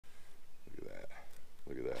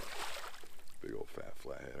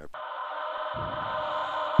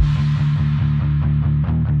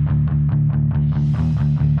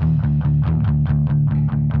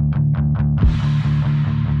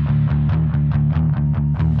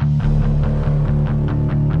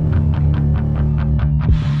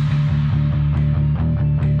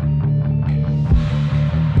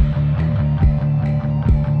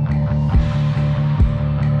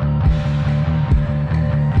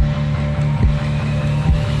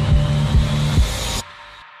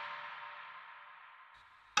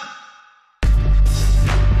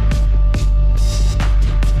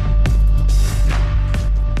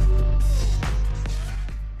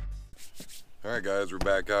Alright guys, we're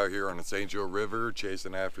back out here on the St. Joe River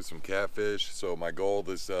chasing after some catfish. So my goal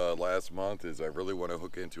this last month is I really want to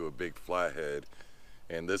hook into a big flathead,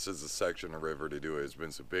 and this is a section of river to do it. There's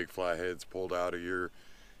been some big flatheads pulled out of here,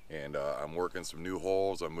 and I'm working some new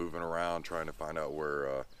holes. I'm moving around trying to find out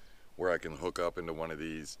where I can hook up into one of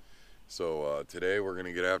these. So today we're going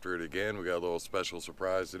to get after it again. We got a little special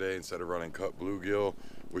surprise today. Instead of running cut bluegill,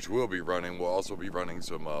 which we'll be running, we'll also be running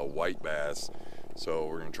some white bass. So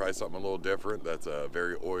we're going to try something a little different. That's a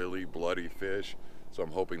very oily, bloody fish. So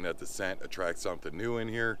I'm hoping that the scent attracts something new in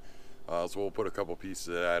here. So we'll put a couple pieces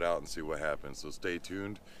of that out and see what happens. So stay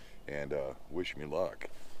tuned and wish me luck.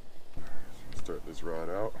 Start this rod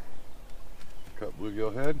out. Cut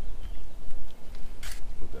bluegill head.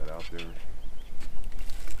 Put that out there.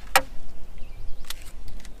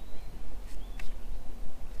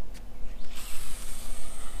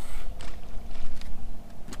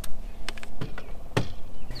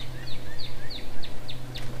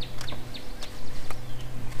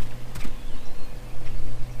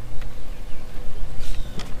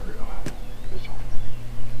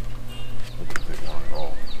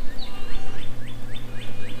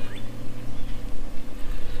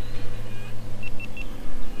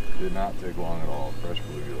 Did not take long at all. Fresh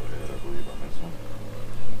bluegill head, I believe, on this one.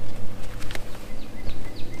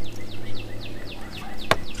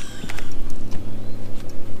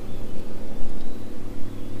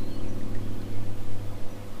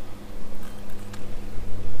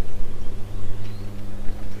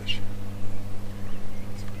 Fish.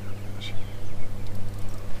 That's a big fish.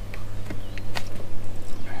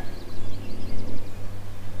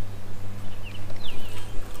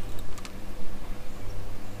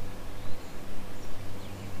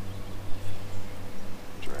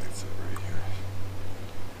 That's it right here.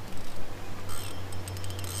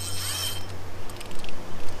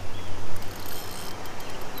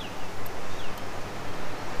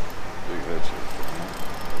 Big head shake.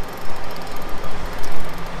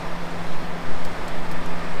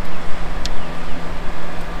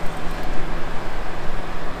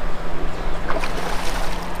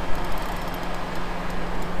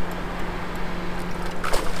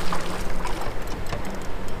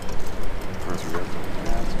 First we got the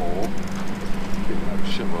asshole. Getting that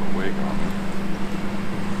shitload of weight on it.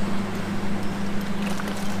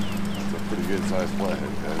 That's a pretty good sized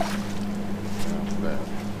flathead, guys. Not bad.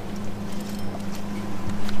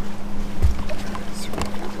 Alright, see what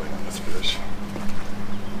I can play on this fish.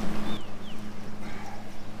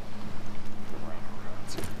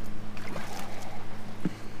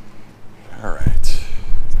 Alright.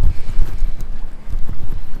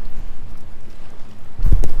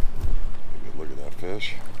 Look at that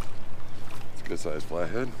fish. It's a good sized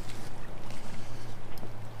flathead.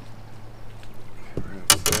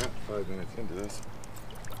 That's that. 5 minutes into this.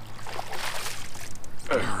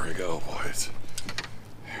 There we go, boys.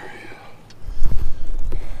 There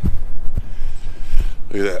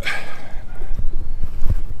we go. Look at that.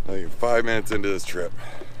 I think 5 minutes into this trip.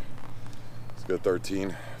 It's got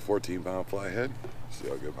 14 pound flathead. See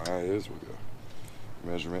how good my eye is with the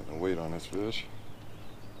measurement and weight on this fish.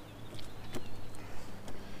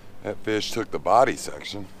 That fish took the body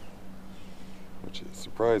section, which is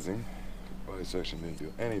surprising. The body section didn't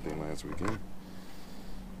do anything last weekend.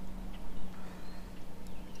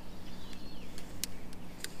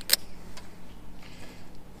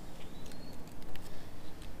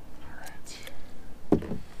 Alright.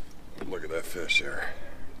 Look at that fish there.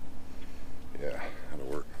 Yeah, that'll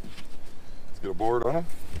work. Let's get a board on him.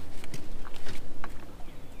 What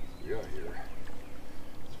we got here?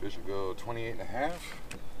 This fish will go 28.5.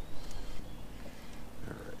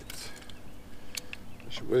 Alright.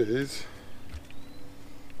 Fish weighs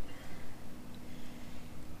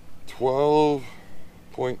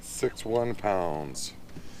 12.61 pounds.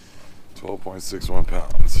 12.61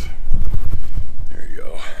 pounds. There you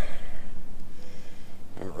go.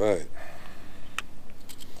 Alright.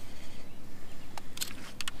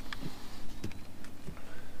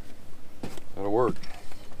 That'll work.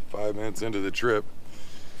 5 minutes into the trip,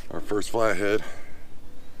 our first flathead.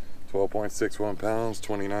 12.61 pounds,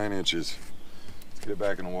 29 inches. Let's get it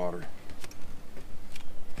back in the water.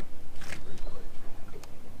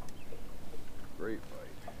 Great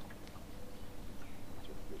fight.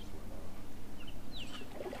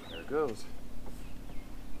 There it goes.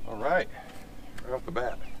 All right, right off the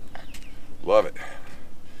bat. Love it.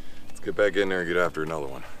 Let's get back in there and get after another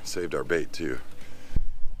one. Saved our bait too.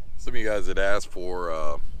 Some of you guys had asked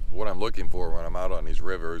for what I'm looking for when I'm out on these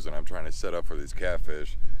rivers and I'm trying to set up for these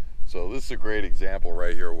catfish. So this is a great example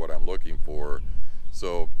right here of what I'm looking for.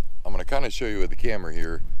 So I'm going to kind of show you with the camera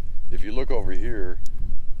here. If you look over here,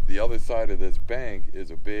 the other side of this bank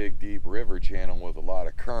is a big deep river channel with a lot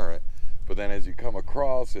of current, but then as you come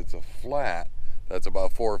across, it's a flat that's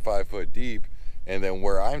about 4 or 5 foot deep. And then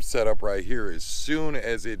where I'm set up right here, as soon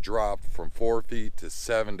as it dropped from 4 feet to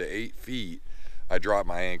 7 to 8 feet, I dropped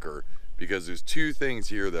my anchor, because there's two things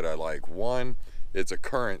here that I like. One, it's a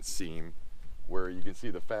current seam where you can see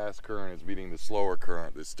the fast current is meeting the slower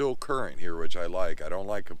current. There's still current here, which I like. I don't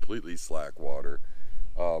like completely slack water.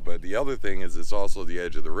 But the other thing is it's also the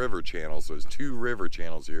edge of the river channel. So there's two river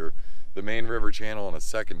channels here, the main river channel and a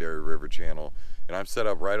secondary river channel. And I'm set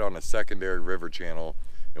up right on a secondary river channel.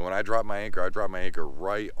 And when I drop my anchor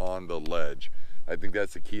right on the ledge. I think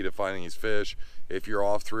that's the key to finding these fish. If you're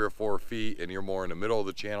off 3 or 4 feet and you're more in the middle of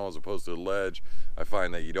the channel as opposed to the ledge, I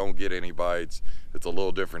find that you don't get any bites. It's a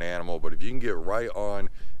little different animal. But if you can get right on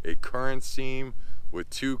a current seam with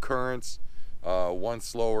two currents, one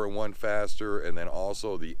slower and one faster, and then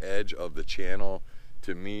also the edge of the channel,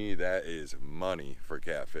 to me that is money for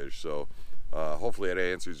catfish. So hopefully that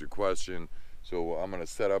answers your question. So I'm going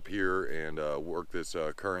to set up here and work this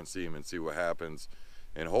current seam and see what happens.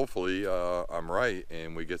 And hopefully I'm right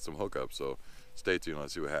and we get some hookups. So stay tuned,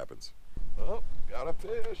 let's see what happens. Oh, got a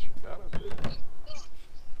fish, got a fish.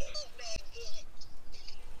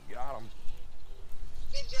 Got him.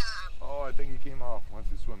 Good job. Oh, I think he came off once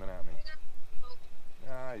he's swimming at me.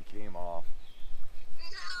 Ah, he came off.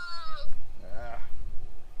 No. Ah,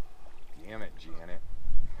 damn it, Janet.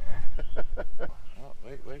 Oh,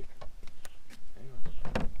 wait.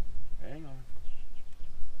 Hang on.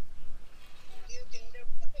 You can do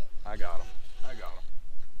it. I got him.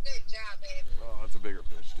 Good job, baby. Oh, that's a bigger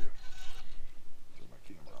fish too. Turn my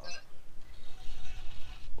camera off.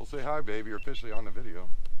 Well, say hi, baby. You're officially on the video.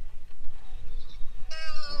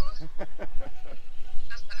 No.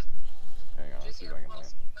 Hang on, let's see if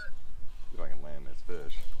I can land this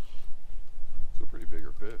fish. It's a pretty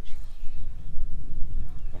bigger fish.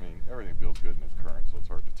 I mean, everything feels good in this current, so it's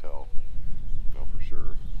hard to tell, for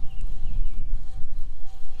sure.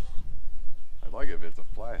 I like it if it's a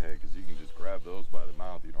flathead, because you can just grab those by the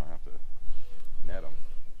mouth. You don't have to net them.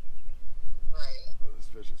 Right. Oh, this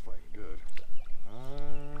fish is fighting good.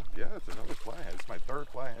 Yeah, it's another flathead. It's my third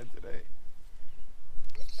flathead today.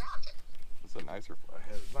 Good job. It's a nicer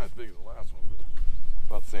flathead. It's not as big as the last one, but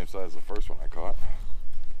about the same size as the first one I caught.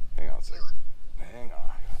 Hang on a second. Hang on.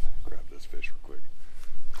 I gotta grab this fish real quick.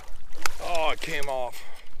 Oh, it came off.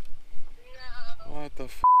 No. What the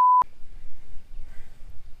f?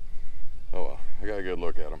 Oh well, I got a good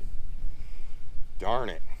look at him. Darn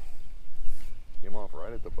it. Came off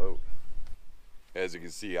right at the boat. As you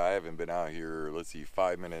can see, I haven't been out here, let's see,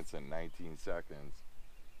 5 minutes and 19 seconds.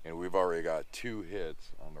 And we've already got 2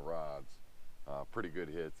 hits on the rods. Pretty good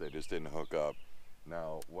hits, they just didn't hook up.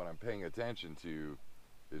 Now, what I'm paying attention to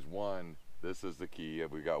is one, this is the key.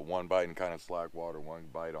 We got one bite in kind of slack water, one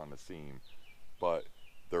bite on the seam. But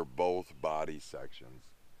they're both body sections.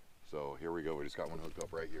 So here we go, we just got one hooked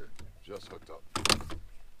up right here. Just hooked up.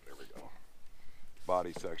 There we go.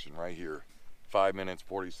 Body section right here. 5 minutes,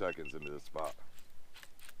 40 seconds into this spot.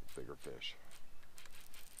 Bigger fish.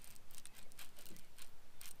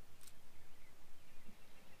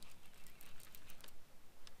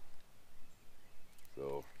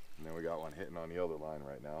 So, and then we got one hitting on the other line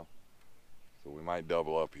right now. So we might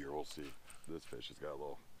double up here, we'll see. This fish has got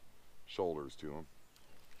little shoulders to him.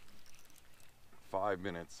 5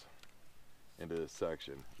 minutes into this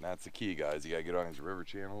section. And that's the key, guys. You gotta get on these river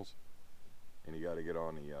channels and you gotta get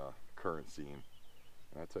on the current seam.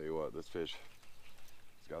 And I tell you what, this fish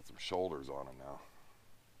has got some shoulders on him now.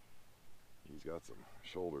 He's got some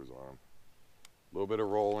shoulders on him. A little bit of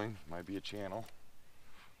rolling, might be a channel.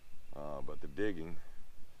 But the digging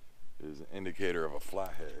is an indicator of a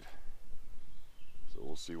flathead. So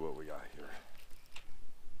we'll see what we got here.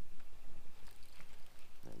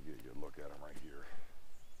 And get a good look at him right here.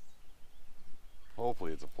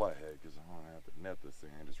 Hopefully it's a flathead, because I don't have to net this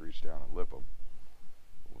thing. I just reach down and lip him.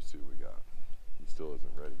 We'll see what we got. He still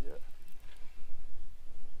isn't ready yet.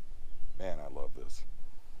 Man, I love this.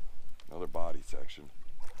 Another body section.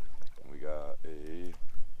 And we got a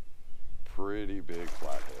pretty big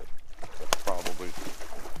flathead.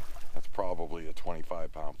 That's probably a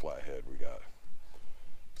 25-pound flathead we got.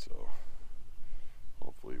 So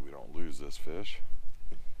hopefully we don't lose this fish.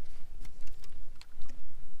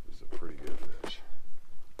 This is a pretty good fish.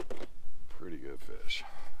 Pretty good fish.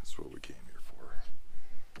 That's what we came here for.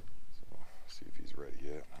 So see if he's ready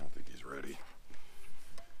yet. I don't think he's ready.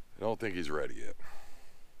 I don't think he's ready yet.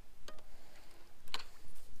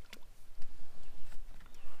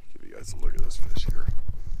 Give you guys a look at this fish here.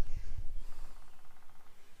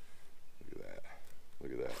 Look at that.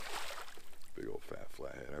 Look at that. Big old fat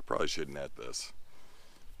flathead. I probably should net this.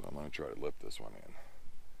 So I'm gonna try to lift this one in.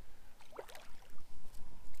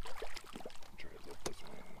 Try to lift this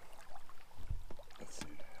one in. Let's see.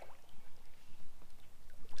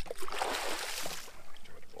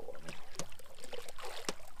 Try to pull on it.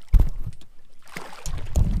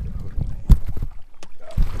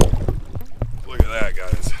 Look at that,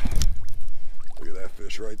 guys. Look at that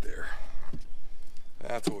fish right there.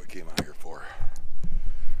 That's what we came out here for.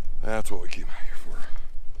 That's what we came out here for.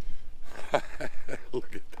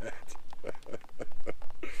 Look at that.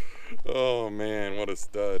 Oh man, what a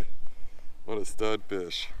stud. What a stud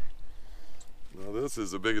fish. Now this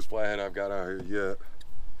is the biggest flathead I've got out here yet.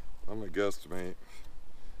 I'm gonna guesstimate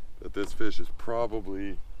that this fish is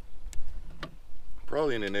probably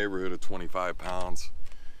in the neighborhood of 25 pounds.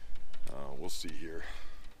 We'll see here.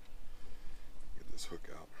 Get this hook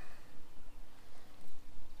out.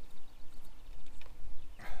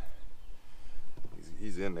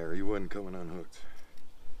 He's in there. He wasn't coming unhooked.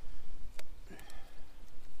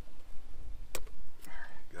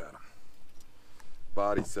 Got him.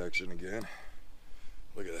 Body section again.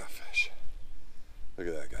 Look at that fish. Look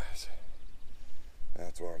at that, guys.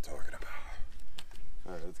 That's what I'm talking about.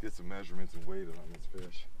 All right, let's get some measurements and weight on this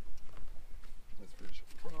fish. This fish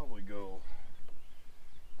will probably go,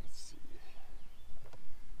 let's see.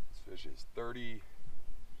 This fish is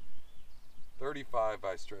 35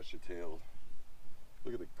 by stretch the tail.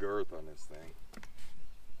 Look at the girth on this thing.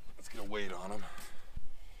 Let's get a weight on him.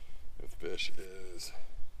 This fish is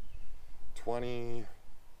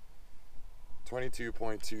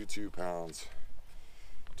 22.22 pounds.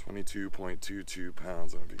 22.22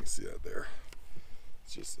 pounds. I don't know if you can see that there.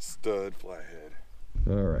 It's just a stud flathead.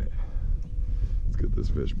 All right, let's get this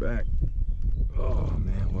fish back. Oh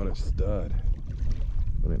man, what a stud.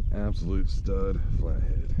 What an absolute stud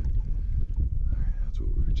flathead. That's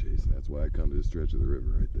what we were chasing. That's why I come to the stretch of the river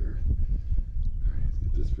right there. All right,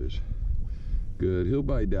 let's get this fish. Good, he'll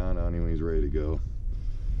bite down on him when he's ready to go.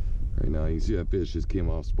 Right now, you can see that fish just came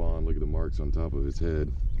off spawn. Look at the marks on top of his head.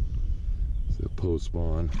 It's a post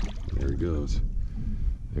spawn. There he goes.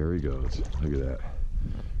 There he goes. Look at that.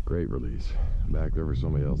 Great release. Back there for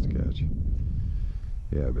somebody else to catch.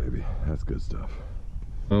 Yeah, baby, that's good stuff.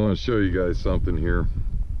 I want to show you guys something here.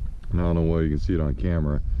 I don't know why you can see it on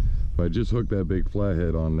camera, but I just hooked that big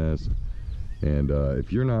flathead on this, and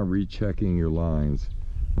if you're not rechecking your lines,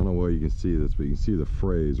 I don't know why you can see this, but you can see the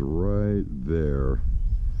frays right there.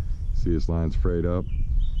 See this line's frayed up?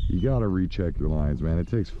 You gotta recheck your lines, man. It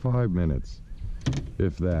takes 5 minutes,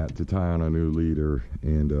 if that, to tie on a new leader.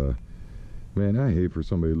 And man, I hate for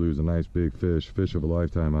somebody to lose a nice big fish of a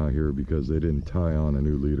lifetime out here because they didn't tie on a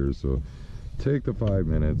new leader. So take the 5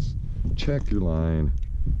 minutes, check your line,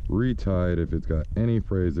 retie it if it's got any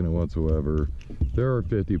frays in it whatsoever. There are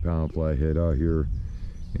 50-pound flathead out here,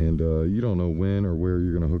 and you don't know when or where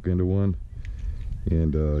you're gonna hook into one,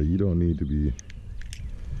 and you don't need to be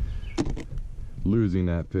losing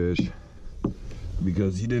that fish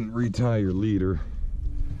because you didn't retie your leader,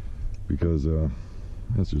 because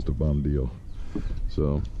that's just a bum deal.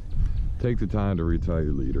 So take the time to retie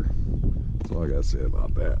your leader. That's all I gotta say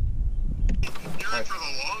about that. You're in for the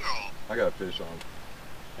long haul. I got a fish on.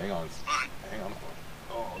 Hang on. Fine. Hang on.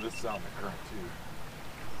 Oh, this is out in the current too.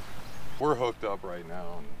 We're hooked up right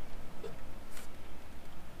now.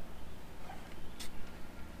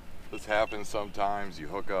 This happens sometimes. You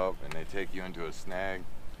hook up and they take you into a snag.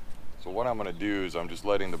 So what I'm gonna do is I'm just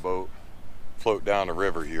letting the boat float down the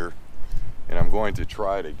river here, and I'm going to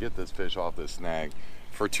try to get this fish off this snag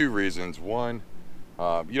for 2 reasons. One,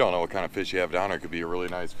 you don't know what kind of fish you have down there. It could be a really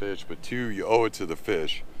nice fish, but 2, you owe it to the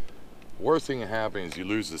fish. Worst thing that happens is you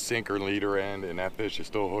lose the sinker leader end and that fish is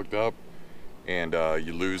still hooked up, and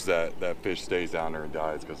you lose that fish stays down there and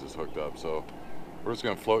dies because it's hooked up. So we're just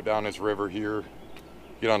gonna float down this river here,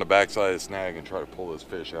 get on the backside of the snag and try to pull this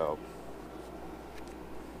fish out.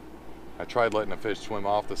 I tried letting the fish swim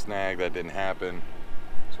off the snag. That didn't happen,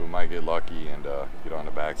 so we might get lucky and get on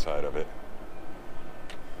the backside of it.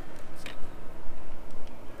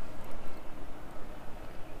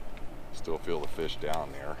 Still feel the fish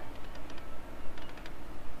down there.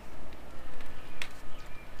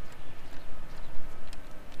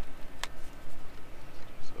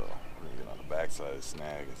 So we're gonna get on the backside of the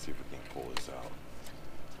snag and see if we can pull this out.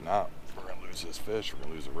 If not, we're gonna lose this fish. We're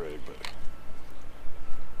gonna lose the rig, but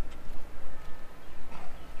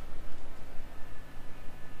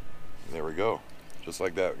there we go. Just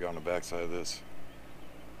like that, we got on the backside of this.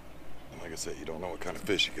 And like I said, you don't know what kind of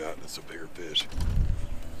fish you got. It's a bigger fish.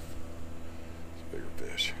 It's a bigger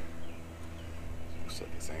fish. So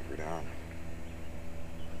set this anchor down.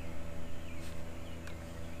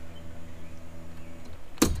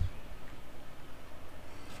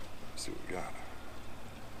 Let's see what we got.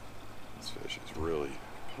 This fish is really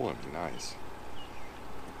pulling me nice.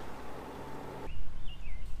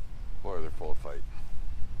 Boy, they're full of fight.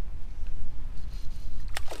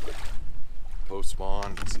 Post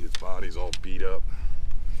spawn, see its body's all beat up.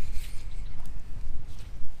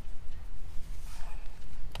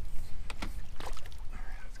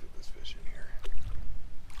 Let's get this fish in here.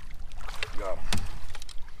 Got him.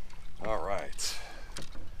 All right.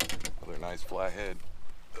 Another nice flathead.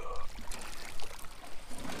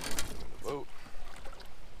 In the boat.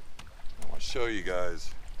 I want to show you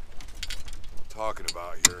guys what I'm talking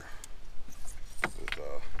about here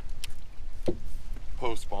with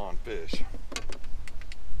post-spawn fish.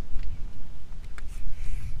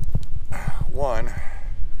 One,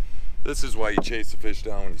 this is why you chase the fish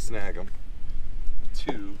down when you snag them.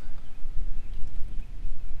 Two,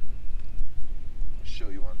 I'll show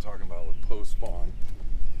you what I'm talking about with post-spawn.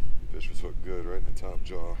 Fish was hooked good right in the top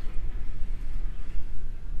jaw.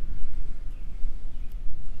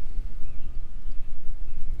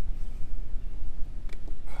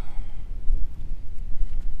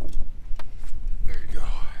 There you go.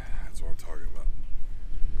 That's what I'm talking about.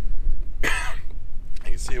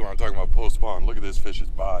 You can see what I'm talking about post-spawn. Look at this fish's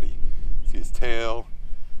body. See his tail,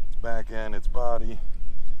 its back end, its body,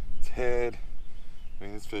 its head. I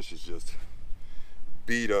mean, this fish is just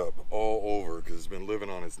beat up all over because it's been living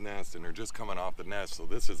on its nest and they're just coming off the nest. So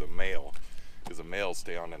this is a male, because the males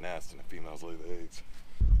stay on the nest and the females lay the eggs.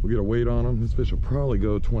 We'll get a weight on him. This fish will probably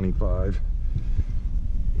go 25.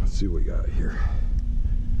 Let's see what we got here.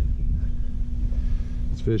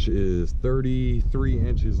 This fish is 33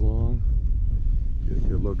 inches long. Get a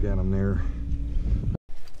good look at him there.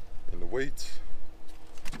 And the weight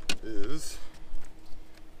is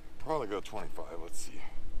probably go 25. Let's see.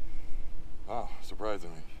 Wow,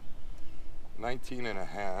 surprisingly. 19 and a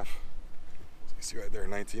half. So you see right there,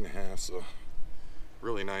 19 and a half. So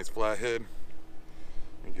really nice flathead.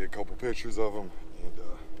 And get a couple pictures of him and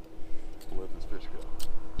we'll let this fish go.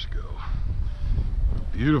 Let's go.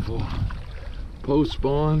 Beautiful post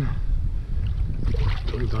spawn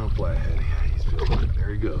 20-pound flathead. He's feeling it. There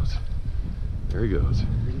he goes. There he goes.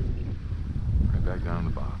 Right back down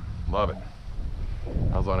the bottom. Love it.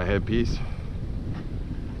 I was on a headpiece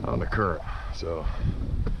on the current, so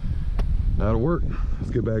that'll work. Let's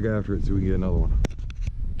get back after it, so we can get another one.